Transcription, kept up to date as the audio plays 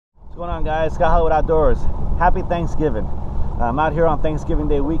going on, guys? Scott Hollywood Outdoors. Happy Thanksgiving. I'm out here on Thanksgiving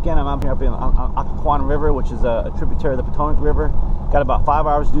Day weekend. I'm out here up on Occoquan River, which is a tributary of the Potomac River. Got about 5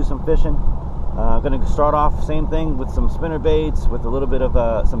 hours to do some fishing. Going to start off same thing with some spinner baits, with a little bit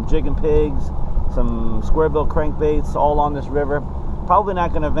of some jigging pigs, some square bill crankbaits, all on this river. Probably not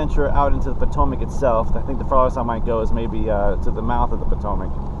going to venture out into the Potomac itself. I think the farthest I might go is maybe to the mouth of the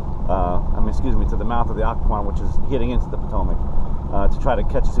Potomac. To the mouth of the Occoquan, which is hitting into the Potomac, to try to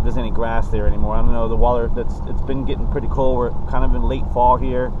catch, see if there's any grass there anymore. I don't know, the water, it's been getting pretty cold. We're kind of in late fall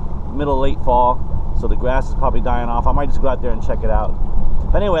here, middle of late fall, so the grass is probably dying off. I might just go out there and check it out.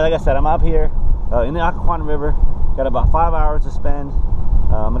 But anyway, like I said, I'm up here in the Occoquan River. Got about 5 hours to spend.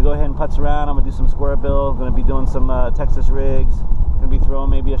 I'm gonna go ahead and putz around. I'm gonna do some square bill. I'm gonna be doing some Texas rigs. Gonna be throwing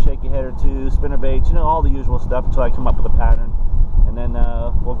maybe a shaky head or two, spinner baits, you know, all the usual stuff until I come up with a pattern. And then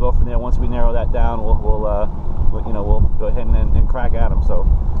we'll go from there. Once we narrow that down, we'll go ahead and crack at them. So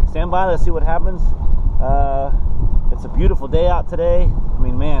stand by, let's see what happens. It's a beautiful day out today. I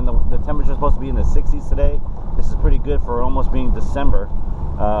mean, man, the temperature is supposed to be in the 60s today. This is pretty good for almost being December.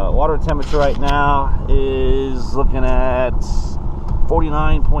 Water temperature right now is looking at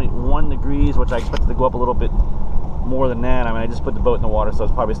 49.1 degrees, which I expected to go up a little bit more than that. I mean, I just put the boat in the water, so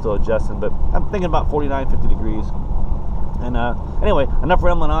it's probably still adjusting, but I'm thinking about 49, 50 degrees. And anyway, enough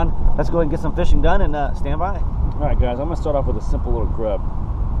rambling on. Let's go ahead and get some fishing done and stand by. All right, guys, I'm going to start off with a simple little grub.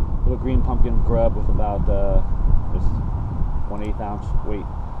 Little green pumpkin grub with about just 1/8 ounce weight.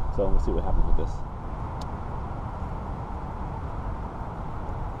 So we'll see what happens with this.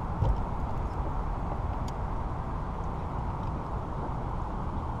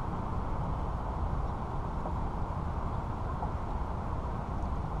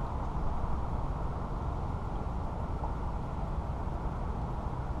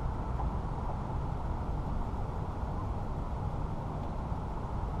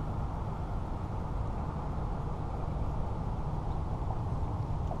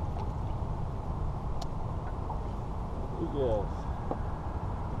 Yes.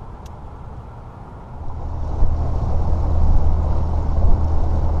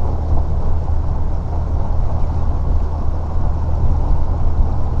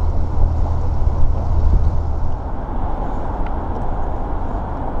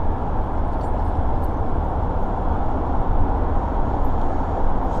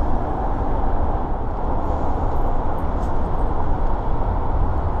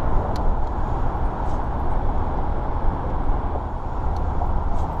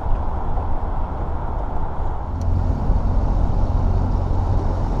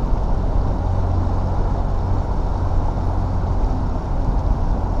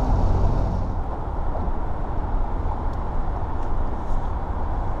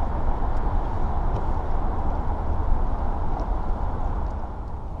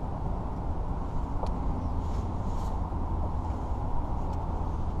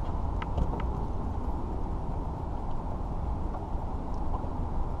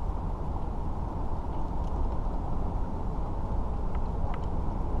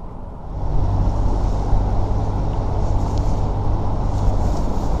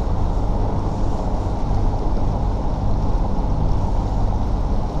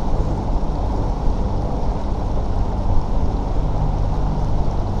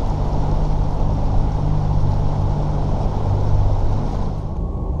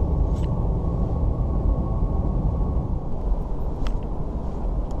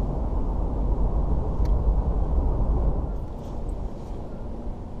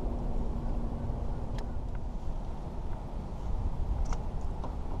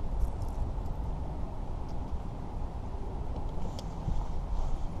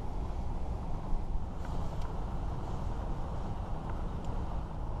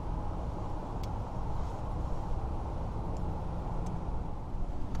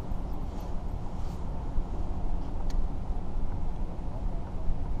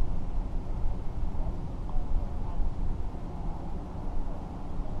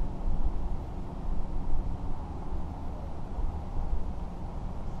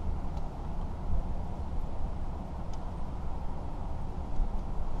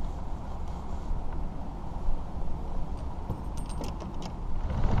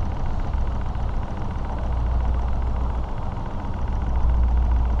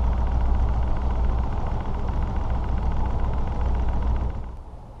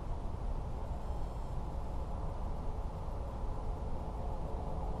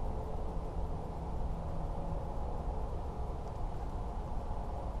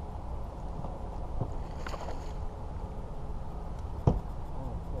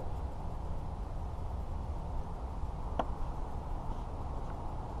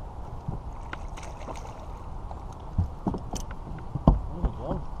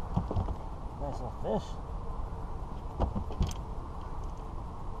 fish.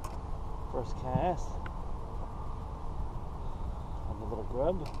 First cast of the little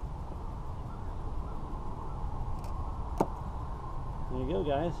grub. There you go,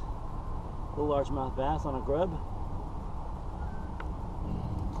 guys. Little largemouth bass on a grub.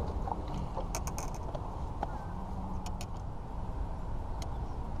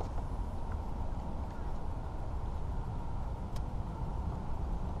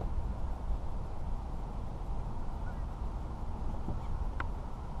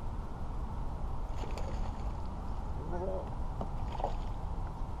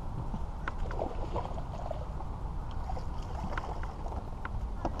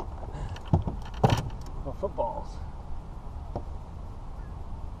 Footballs.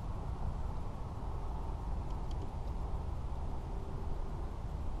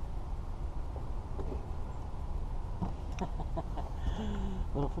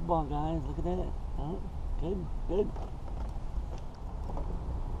 Little football, guys. Look at that. Oh, good, good.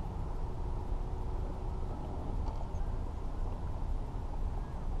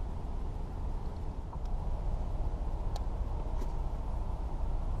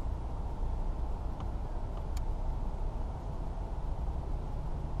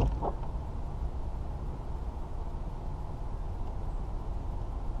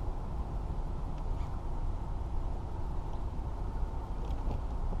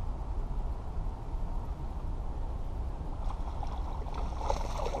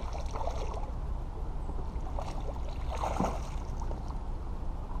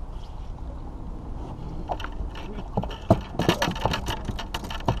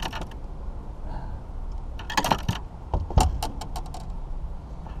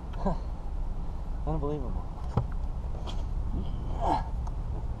 Unbelievable.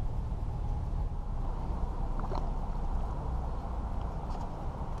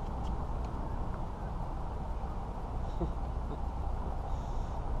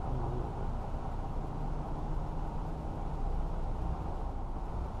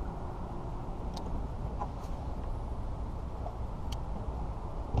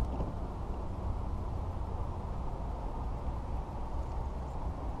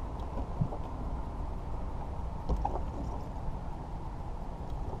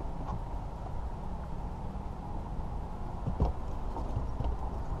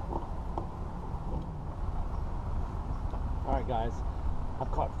 Alright guys,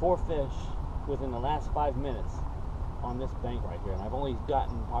 I've caught 4 fish within the last 5 minutes on this bank right here, and I've only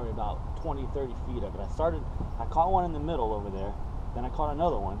gotten probably about 20-30 feet of it. I caught one in the middle over there, then I caught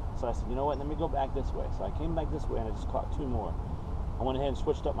another one, so I said, you know what, let me go back this way. So I came back this way and I just caught 2 more. I went ahead and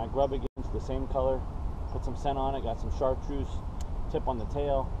switched up my grub again to the same color, put some scent on it, got some chartreuse tip on the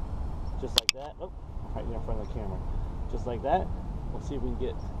tail, just like that. Oh, right there in front of the camera. Just like that. We'll see if we can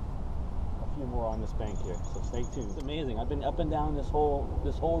get a few more on this bank here, so stay tuned. It's amazing. I've been up and down this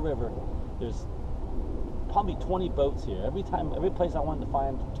whole river. There's probably 20 boats here. Every place I wanted to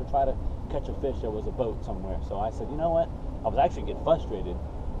find to try to catch a fish, there was a boat somewhere. So I said, you know what, I was actually getting frustrated.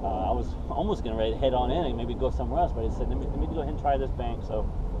 I was almost getting ready to head on in and maybe go somewhere else, but I said, let me go ahead and try this bank. So,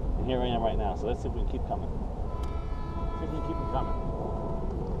 and here I am right now. So let's see if we can keep coming. See if we can keep them coming.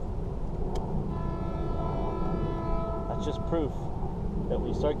 That's just proof that when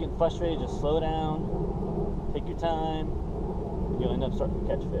you start getting frustrated, just slow down, take your time, and you'll end up starting to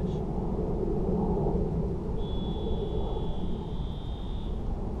catch fish.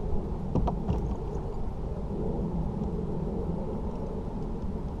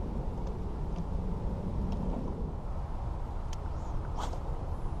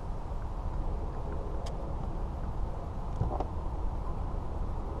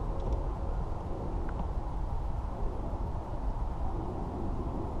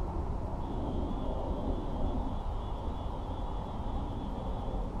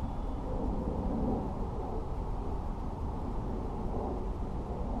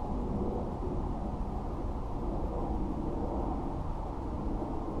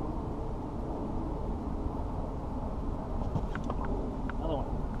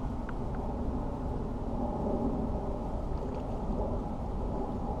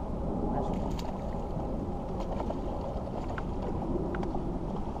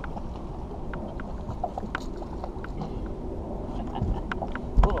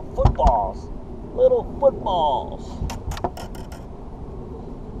 Little footballs.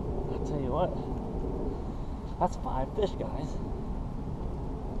 I'll tell you what, that's 5 fish, guys.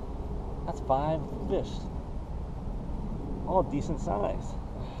 That's 5 fish. All decent size.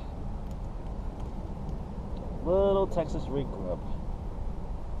 Little Texas Rigged Grub.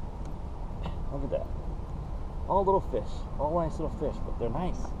 Look at that. All little fish. All nice little fish, but they're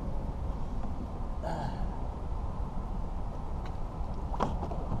nice. Nice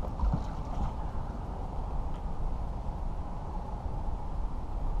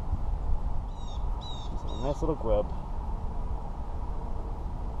little grub.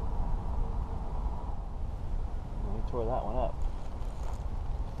 We tore that one up.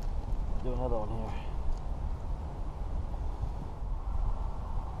 Do another one here.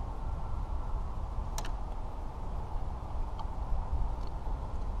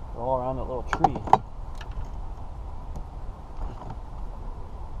 They're all around that little tree.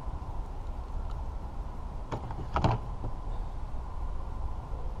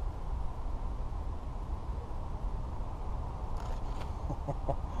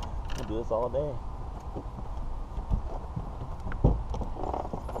 We'll do this all day.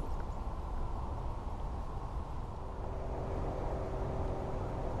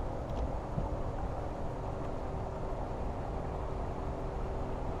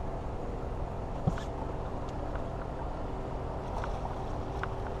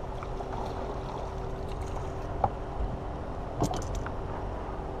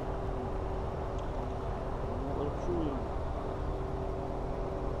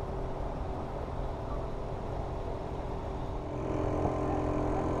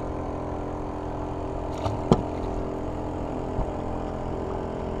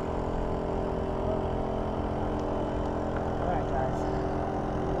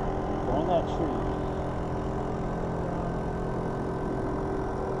 That tree.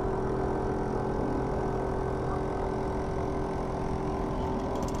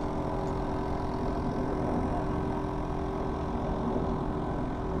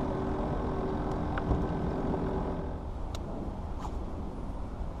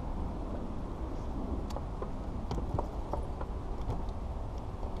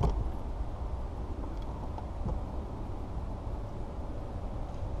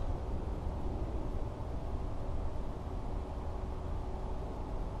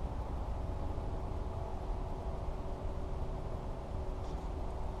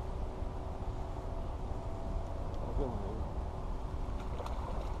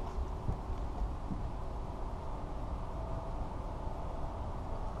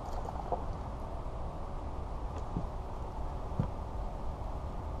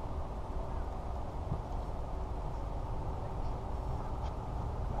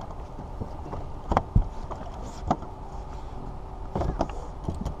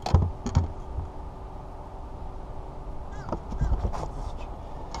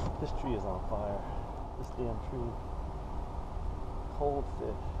 This tree is on fire. This damn tree. Cold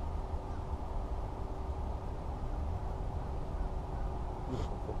fish.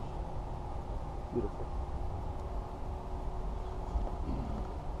 Beautiful fish. Beautiful.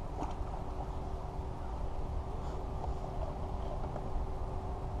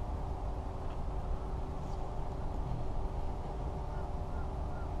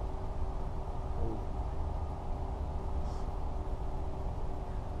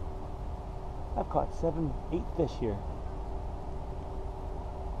 I've caught 7, 8 fish here.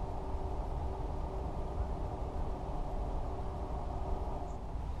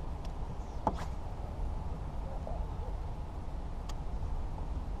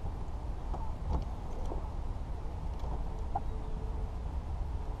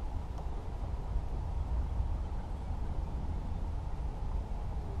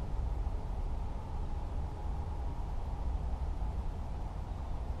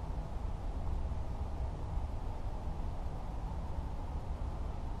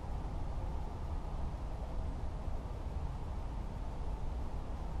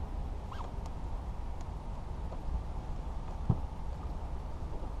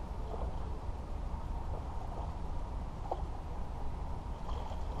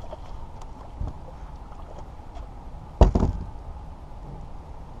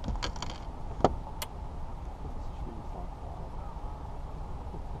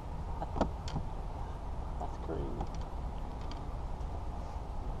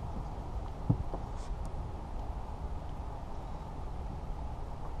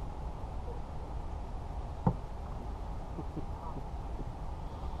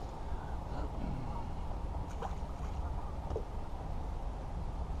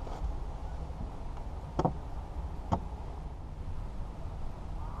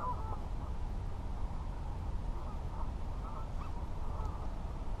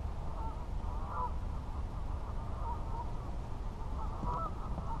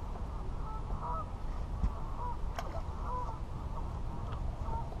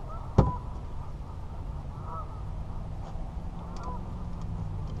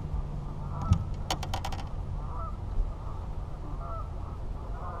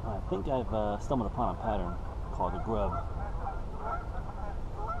 think I've stumbled upon a pattern called a grub.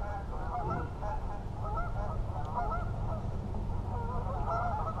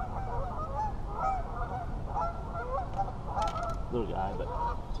 Little guy, but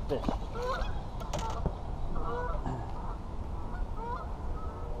it's a fish.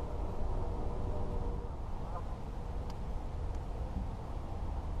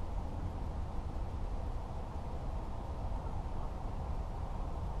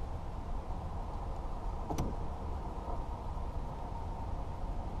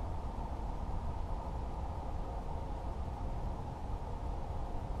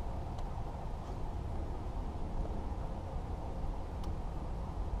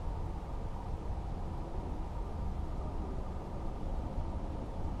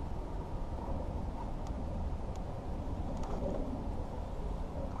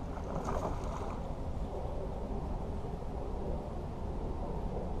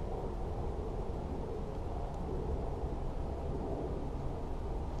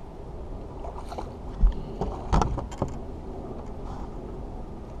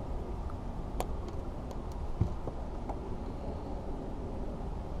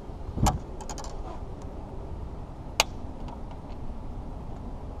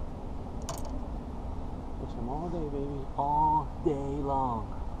 Fish them all day, baby, all day long.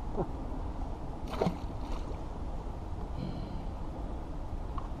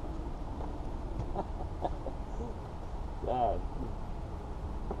 God.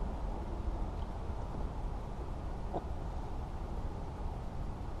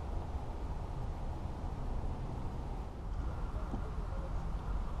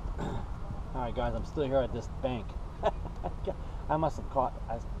 Alright guys, I'm still here at this bank. I must have caught,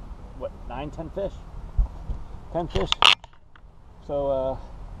 what, 9-10 fish? 10 fish. So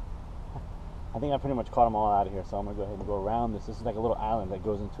I think I pretty much caught them all out of here, so I'm going to go ahead and go around this. This is like a little island that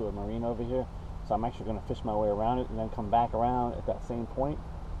goes into a marina over here. So I'm actually going to fish my way around it and then come back around at that same point,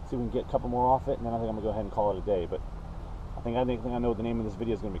 see if we can get a couple more off it, and then I think I'm going to go ahead and call it a day. But I think I know what the name of this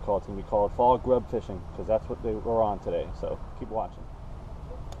video is going to be called. It's going to be called Fall Grub Fishing, because that's what they were on today. So keep watching.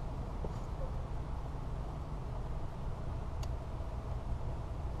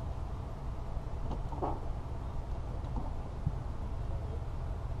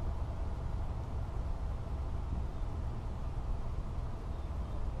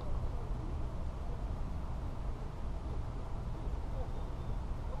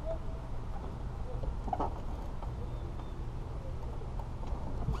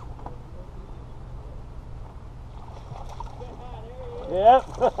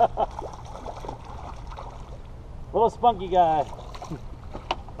 Yep. Little spunky guy. There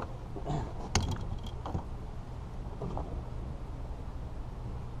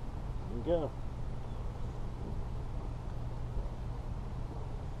you go.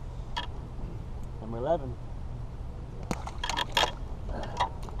 Number 11.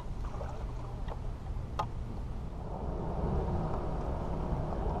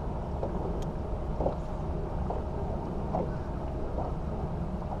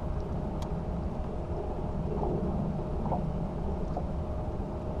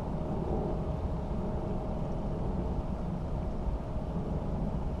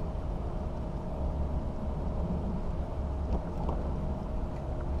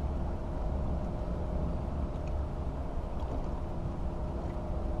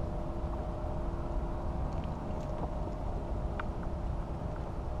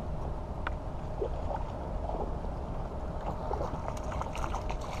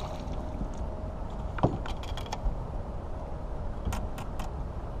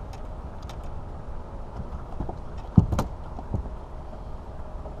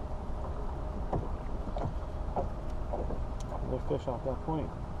 Fish off that point.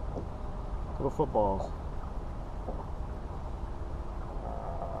 Little footballs.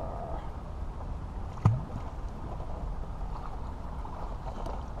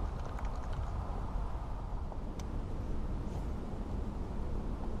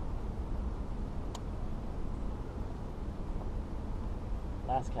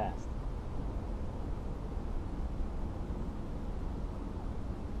 Last cast.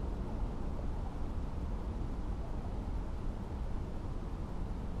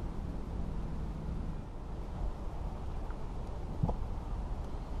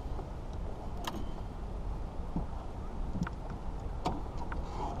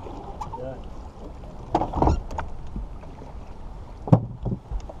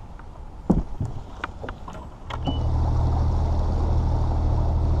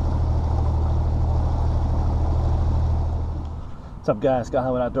 What's up guys, Scott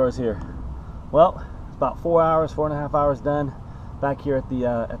Outdoors here. Well, it's about 4 hours, 4.5 hours done. back here at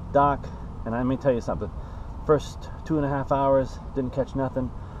the dock, and let me tell you something. First 2.5 hours, didn't catch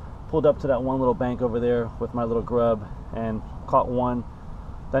nothing. Pulled up to that one little bank over there with my little grub and caught one,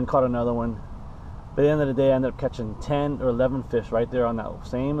 then caught another one. By the end of the day, I ended up catching 10 or 11 fish right there on that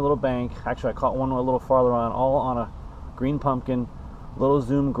same little bank. Actually, I caught one a little farther on, all on a green pumpkin, little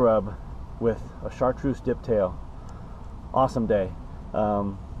Zoom grub with a chartreuse dip tail. Awesome day.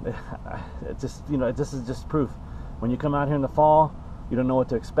 It just, you know, this is just proof. When you come out here in the fall, you don't know what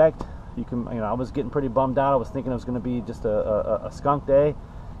to expect. You can, you know, I was getting pretty bummed out. I was thinking it was going to be just a skunk day,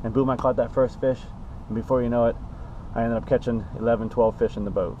 and boom, I caught that first fish, and before you know it, I ended up catching 11, 12 fish in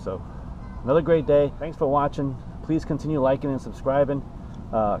the boat. So another great day. Thanks for watching. Please continue liking and subscribing,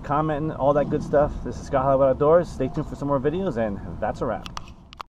 commenting, all that good stuff. This is Scott Hollywood Outdoors. Stay tuned for some more videos, and that's a wrap.